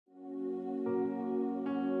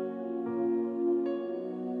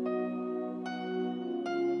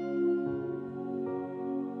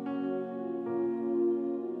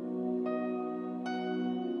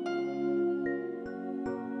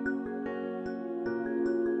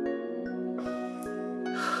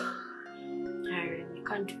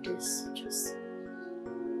Please, just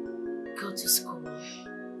go to school.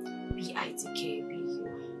 Be ITK, be you.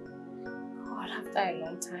 God, after a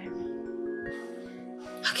long time.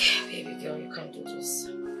 Okay, baby girl, you can't do this.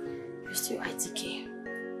 You're still ITK.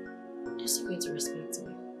 They're still going to respect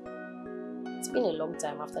me. It's been a long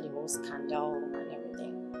time after the whole scandal and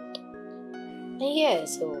everything. And yeah,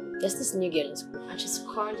 so there's this new girl in school and she's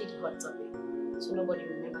currently the hot topic. So nobody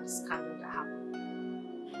remembers the scandal that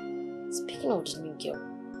happened. Speaking of this new girl,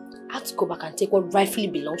 I have to go back and take what rightfully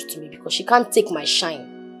belongs to me because she can't take my shine.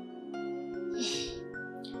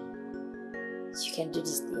 So you can do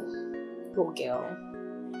this thing. Go girl.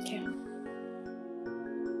 Okay.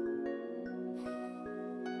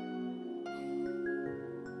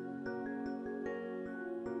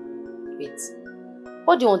 Wait.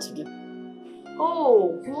 What do you want to do?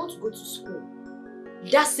 Oh, you want to go to school?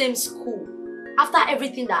 That same school. After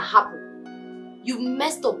everything that happened. You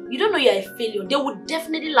messed up. You don't know you're a failure. They would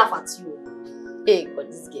definitely laugh at you. Hey, but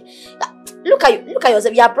this girl. Look at you. Look at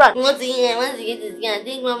yourself. You're a brand. Once again, this girl. I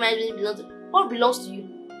think what belongs to you?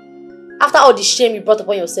 After all the shame you brought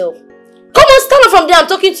upon yourself. Come on, stand up from there. I'm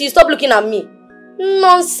talking to you. Stop looking at me.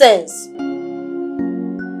 Nonsense.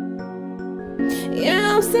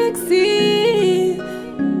 Yeah, I'm sexy.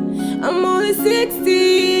 I'm only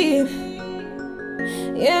 16.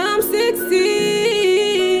 Yeah, I'm 16.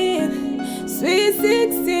 Sweet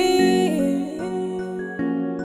 16.